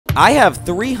I have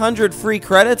 300 free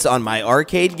credits on my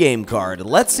arcade game card.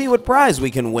 Let's see what prize we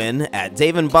can win at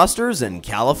Dave & Buster's in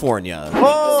California.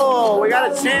 Oh, we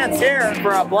got a chance here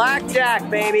for a blackjack,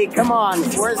 baby. Come on,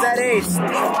 where's that ace?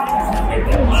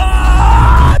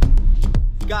 Ah!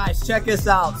 Guys, check this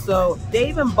out. So,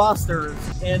 Dave &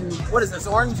 Buster's in, what is this,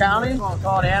 Orange County? We'll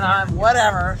call it Anaheim,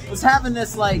 whatever. Was having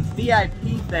this like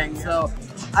VIP thing, so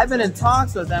I've been in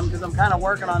talks with them because I'm kind of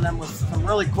working on them with some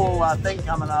really cool thing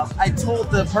coming up. I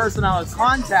told the person I was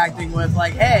contacting with,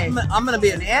 like, hey, I'm going to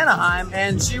be in Anaheim.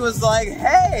 And she was like,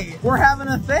 hey, we're having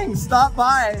a thing. Stop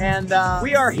by. And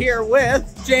we are here with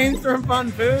James from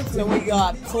Fun Foods. And we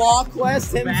got Claw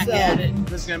Quest himself.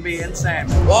 This is going to be insane.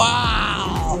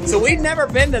 Wow. So we've never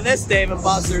been to this Dave &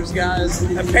 Buster's, guys.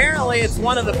 Apparently, it's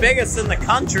one of the biggest in the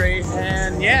country.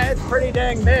 And yeah, it's pretty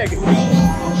dang big.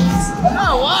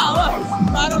 Oh, wow, look.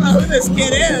 I don't know who this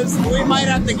kid is. We might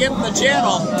have to give him the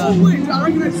channel. Wait, I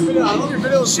recognize your video. I love your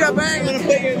video. Shebang, I'm gonna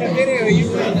put you in the video.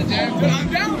 You win the damn thing. I'm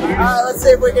down. Alright, let's see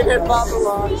if we can hit Papa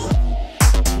Ron.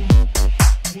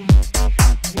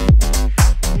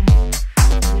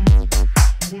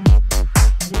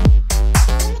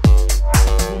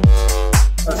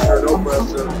 No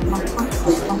pressure.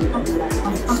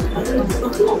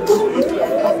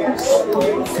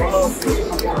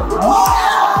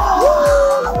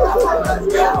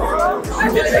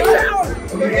 I'm gonna tell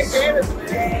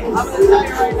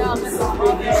you right now, this is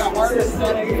probably the hardest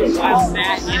setting. I'm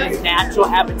in its natural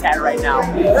habitat right now.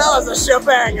 That was a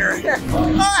shebanger.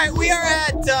 Alright, we are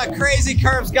at Crazy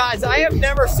Curves, guys. I have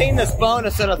never seen this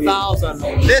bonus at 1,000.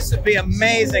 This would be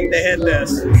amazing to hit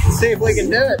this. Let's see if we can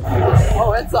do it.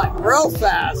 Oh, it's like real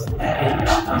fast.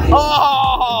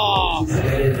 Oh!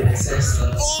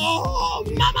 Oh,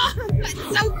 mama! It's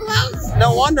so close!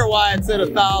 No wonder why it's at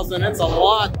 1,000. It's a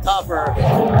lot tougher.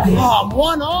 Oh, I'm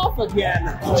one off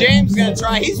again. James is gonna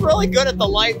try. He's really good at the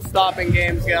light stopping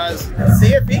games, guys. Let's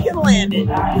see if he can land it.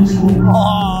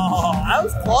 Oh, that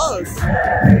was close.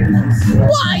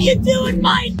 What are you doing,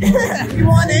 Mike? You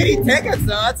won 80 tickets,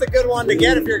 though. That's a good one to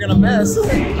get if you're gonna miss. All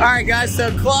right, guys.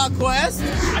 So Claw Quest.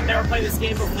 I've never played this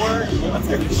game before. Let's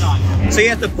take a shot. So you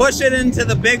have to push it into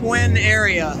the big win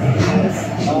area.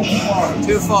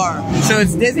 Too far. So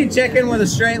it's Dizzy Chicken with a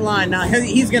straight line. Now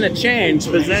he's gonna change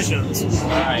positions. All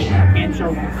right. Can't show.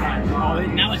 Oh,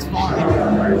 now it's far.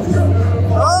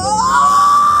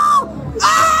 Oh!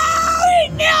 Oh!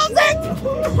 He nailed it!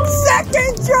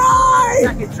 Second try!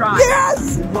 Second try.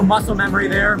 Yes! A little muscle memory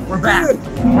there. We're back.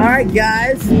 All right,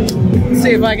 guys. Let's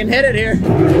see if I can hit it here.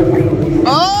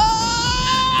 Oh!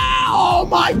 Oh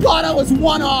my God! I was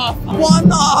one off.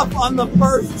 One off on the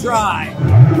first try.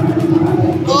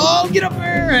 Oh, get up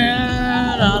here!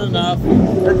 And not enough.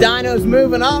 The dyno's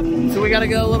moving up, so we got to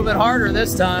go a little bit harder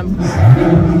this time.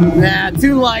 Nah,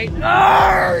 too light.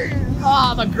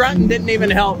 Oh, the grunting didn't even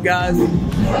help, guys.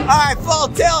 All right, full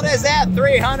tilt is at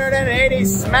 380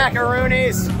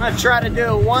 smackaroonies. I'm gonna try to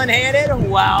do it one-handed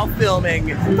while filming.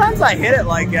 Sometimes I hit it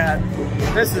like that.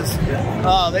 This is,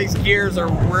 oh, these gears are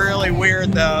really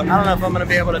weird though. I don't know if I'm gonna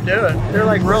be able to do it. They're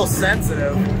like real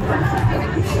sensitive.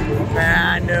 Nah,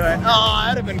 I knew it. Oh,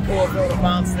 that'd have been cool if it would have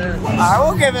bounced in. All right,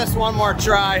 we'll give this one more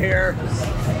try here.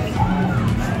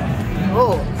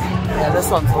 Oh, yeah, this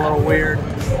one's a little weird.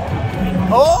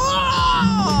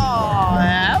 Oh,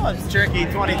 that was tricky,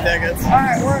 20 tickets. All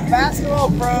right, we're at Basketball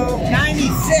Pro.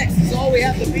 96 is all we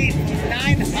have to beat.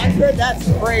 900, that's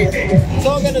crazy. It's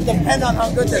all gonna depend on how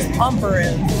good this pumper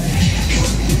is.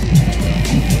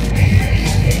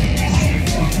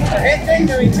 We're hitting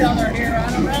into each other here, I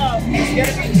don't know. It's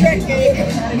gonna be tricky.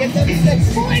 Gotta get them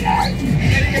 6-pointers.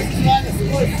 Maybe this is why the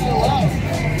score's so low.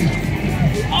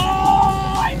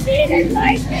 Oh, I need it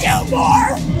like no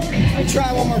more. Let me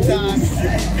try one more time.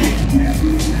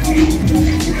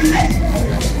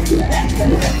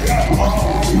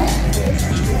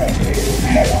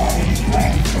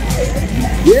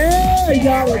 Yeah, you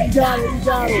got it, you got it, you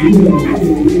got it.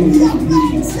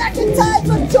 Second time's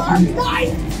a charm,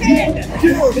 9-10.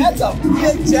 Dude, that's a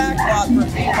big jackpot for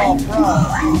Baseball Pro.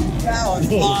 That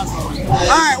was awesome.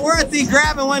 Alright, we're at the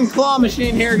grab and win claw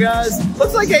machine here, guys.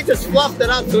 Looks like they just fluffed it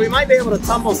up, so we might be able to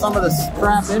tumble some of this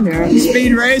crap in here.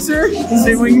 Speed Racer, let's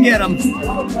see if we can get him.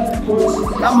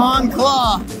 Come on,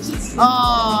 claw.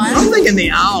 Oh, I'm thinking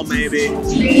the owl, maybe.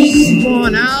 Come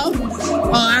on, owl.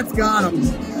 Oh, that's got him.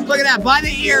 Look at that, by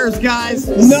the ears, guys.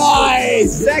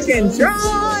 Nice! Second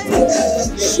try!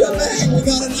 Shebang, we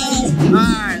got it now.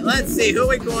 Alright, let's see, who are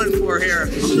we going for here?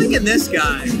 I'm thinking this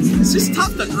guy. It's just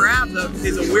tough to grab, though, because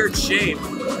he's a weird shape.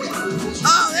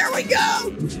 Oh, there we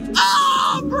go!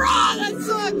 Oh, bro, that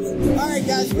sucks! Alright,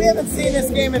 guys, we haven't seen this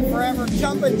game in forever.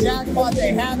 Jumping Jackpot,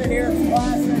 they have it here. It's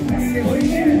classic. Let's see what we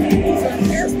can.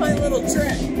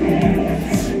 trick.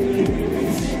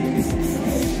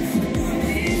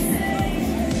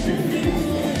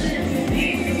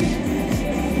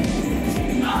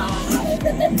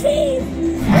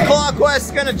 Claw Quest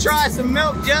is gonna try some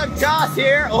milk jug toss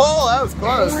here. Oh, that was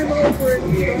close.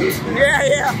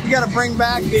 Yeah. You gotta bring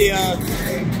back the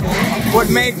what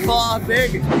made Claw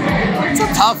big. It's a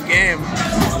tough game.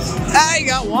 Ah, he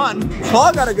got one.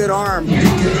 Claw got a good arm.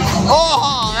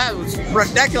 Oh, that was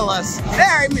ridiculous.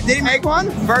 There, did he make one?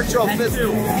 Virtual fist.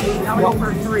 Now we go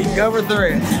for 3. Go for 3.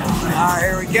 All right,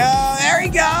 here we go. There we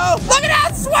go. Look at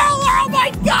that swirler. Oh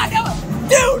my God.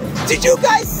 Dude, did you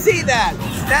guys see that?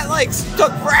 That like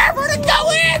took forever to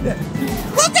go in.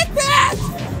 Look at that.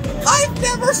 I've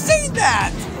never seen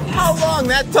that. How long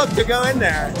that took to go in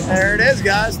there. There it is,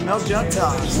 guys. Milk jug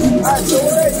toss. All right, so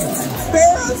we're at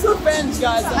Pharaoh's Revenge,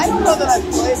 guys. I don't know that I've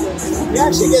played this. You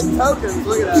actually get tokens.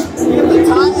 Look at that. You have to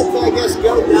time it to, I guess,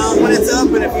 go down when it's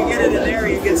open. If you get it in there,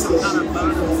 you get some kind of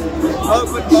bonus.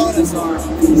 Open bonus arm.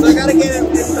 So I got to get it in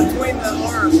between the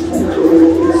arms.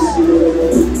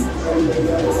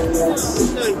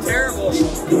 It's doing terrible.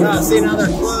 Oh, see, now they're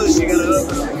closed. You got to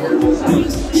open them.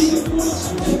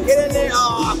 Get in there.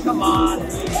 Oh, come on.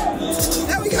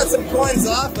 Now we got some coins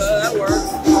off. That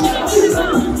works.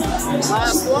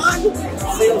 Last one.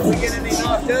 See if we get any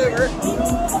knocked over.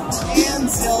 And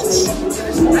zilch.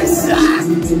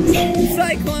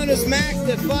 Cyclone is maxed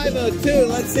at 502.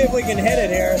 Let's see if we can hit it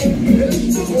here.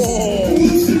 Whoa.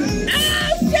 Ah,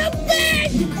 so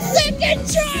big! Second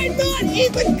try, not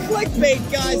even clickbait,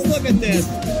 guys. Look at this.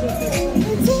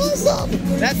 That's awesome.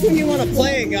 That's when you want to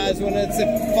play it, guys, when it's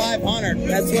at 500.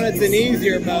 That's when it's an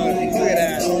easier mode. Look at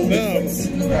that. Boom.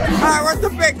 All right, we're at the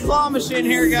big claw machine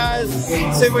here, guys.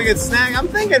 Let's see if we can snag. I'm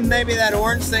thinking maybe that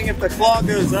orange thing, if the claw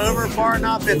goes over far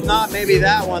enough. If not, maybe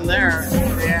that one there.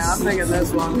 Yeah, I'm thinking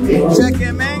this one. Check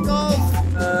them angles.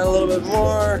 A little bit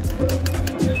more.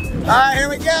 All right, here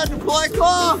we go. Deploy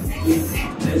claw.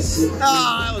 Oh,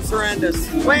 that was horrendous.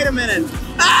 Wait a minute.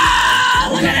 Ah,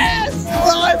 look at this.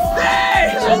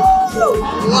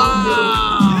 Wow.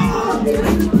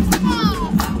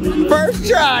 First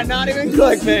try, not even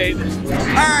clickbait.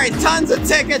 All right, tons of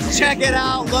tickets. Check it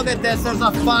out. Look at this. There's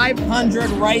a 500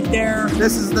 right there.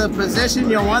 This is the position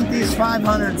you want these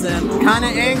 500s in. Kind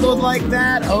of angled like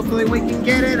that. Hopefully we can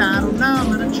get it. I don't know.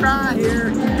 I'm going to try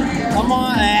here. Come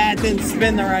on. Ah, it didn't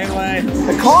spin the right way.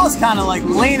 The claw's kind of like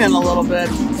leaning a little bit.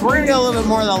 So we're going to go a little bit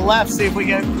more to the left, see if we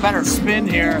get a better spin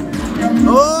here.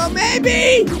 Oh,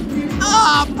 maybe.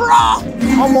 Ah, bro.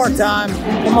 One more time.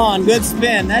 Come on, good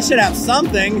spin. That should have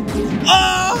something.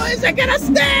 Oh, is it gonna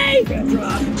stay?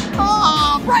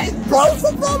 Oh, right, both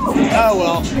of them? Oh,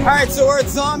 well. All right, so we're at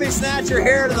Zombie Snatcher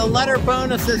here. The letter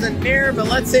bonus isn't near, but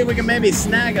let's see if we can maybe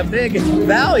snag a big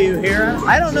value here.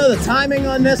 I don't know the timing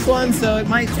on this one, so it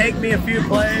might take me a few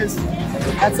plays.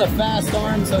 That's a fast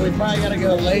arm, so we probably gotta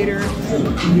go later.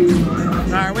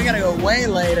 All right, we gotta go way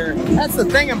later. That's the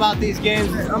thing about these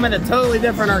games. I'm in a totally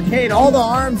different arcade. All the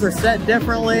arms are set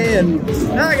differently, and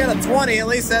now I got a 20. At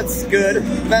least that's good.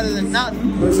 Better than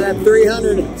nothing. Was that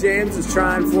 300? James is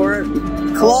trying for it.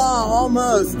 Claw,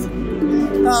 almost.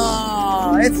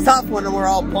 Oh, it's tough when we're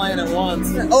all playing at once.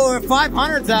 Oh,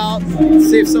 500's out. Let's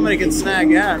see if somebody can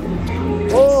snag that.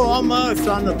 Oh, almost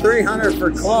on the 300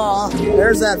 for claw.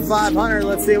 There's that 500.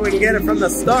 Let's see if we can get it from the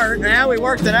start. Now we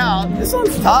worked it out. This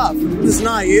one's tough. I'm just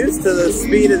not used to the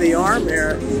speed of the arm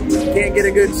here. Can't get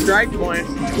a good strike point.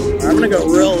 I'm gonna go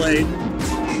real late.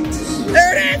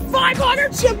 There it is,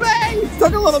 500 shebang!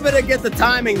 Took a little bit to get the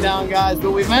timing down, guys,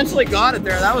 but we eventually got it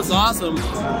there. That was awesome.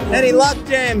 Any luck,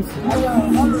 James?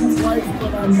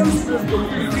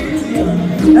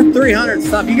 That 300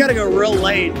 stuff, you gotta go real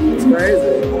late. It's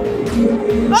crazy.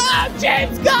 Oh,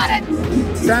 James got it!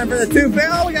 Time for the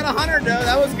 2-fail. Oh, we got 100 though.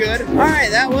 That was good. All right,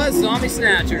 that was Zombie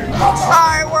Snatcher. All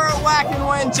right, we're at Whack and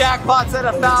Win. Jackpot's at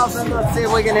 1,000. Let's see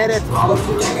if we can hit it.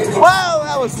 Whoa,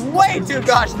 that was way too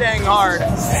gosh dang hard.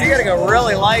 So you gotta go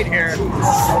really light here.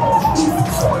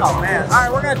 Oh man. All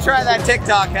right, we're gonna try that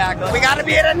TikTok hack. We gotta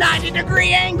be at a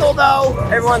 90-degree angle though.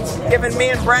 Everyone's giving me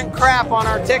and Brent crap on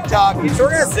our TikTok. So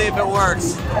we're gonna see if it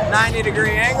works. 90-degree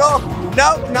angle.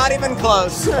 Nope, not even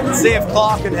close. Let's see if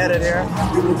Claw can hit it here.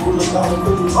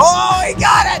 Oh, he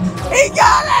got it! He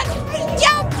got it!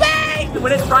 Yuppie!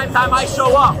 When it's prime time, I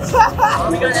show up.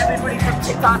 We got everybody from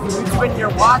TikTok and YouTube when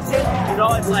you're watching. You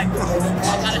know, it's like, I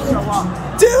gotta show up.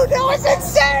 Dude, that was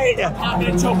insane! I'm not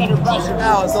gonna choke under pressure.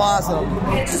 That was awesome.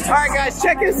 All right, guys,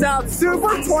 check this out.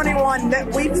 Super 21.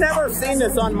 We've never seen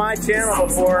this on my channel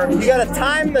before. You gotta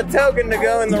time the token to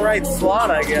go in the right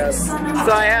slot, I guess. So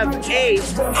I have 8.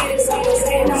 So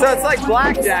it's like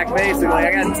blackjack, basically.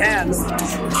 I got 10.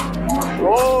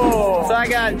 Oh. I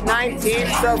got 19.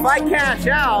 So if I cash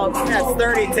out, that's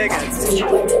 30 tickets. So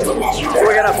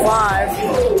we got a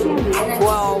 5,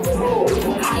 12,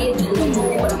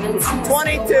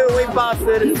 22 we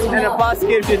busted, and a bus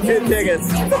gives you 2 tickets.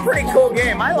 It's a pretty cool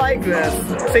game. I like this.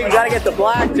 So you gotta get the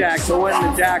blackjack to win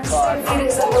the jackpot.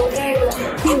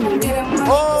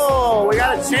 Oh, we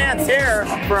got a chance here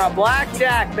for a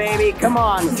blackjack, baby. Come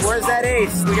on, where's that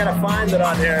ace? We gotta find it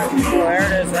on here. Oh, there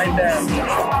it is, right there.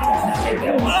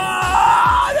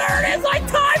 Oh, there it is, I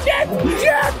timed it!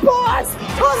 Jackpot!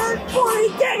 140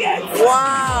 tickets!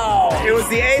 Wow! It was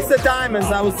the ace of diamonds.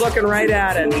 I was looking right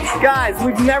at it. Guys,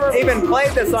 we've never even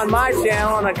played this on my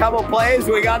channel. In a couple plays,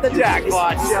 we got the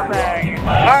jackpot. Shebang.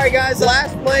 Alright guys, the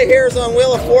last play here is on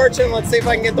Wheel of Fortune. Let's see if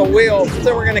I can get the wheel.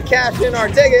 So we're gonna cash in our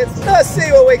tickets. Let's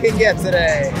see what we can get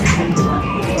today.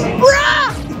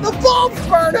 Bruh! The bulb's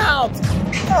burned out!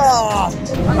 Oh.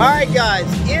 Alright guys,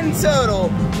 in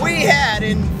total, we had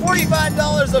in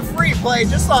 $45 of free play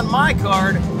just on my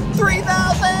card,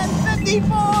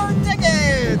 3,054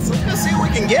 tickets! Let's go see what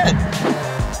we can get.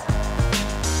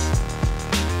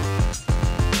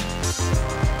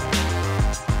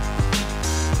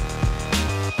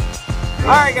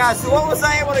 Alright guys, so what was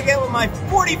I able to get with my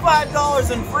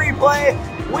 $45 in free play?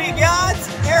 We got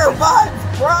AirPods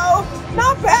Pro.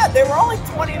 Not bad, they were only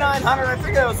 $2,900. I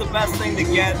figured that was the best thing to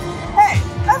get. Hey,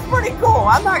 that's pretty cool.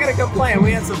 I'm not gonna complain.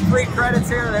 We had some free credits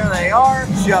here. There they are.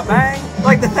 Shebang. I'd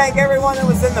like to thank everyone that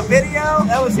was in the video.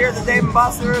 That was here at the Dave &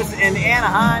 Buster's in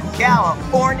Anaheim,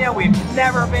 California. We've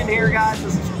never been here, guys.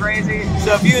 This is crazy.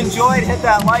 So if you enjoyed, hit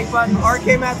that like button.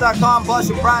 arcademat.com plus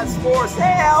your prize for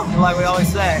sale. Like we always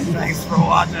say, thanks for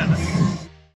watching.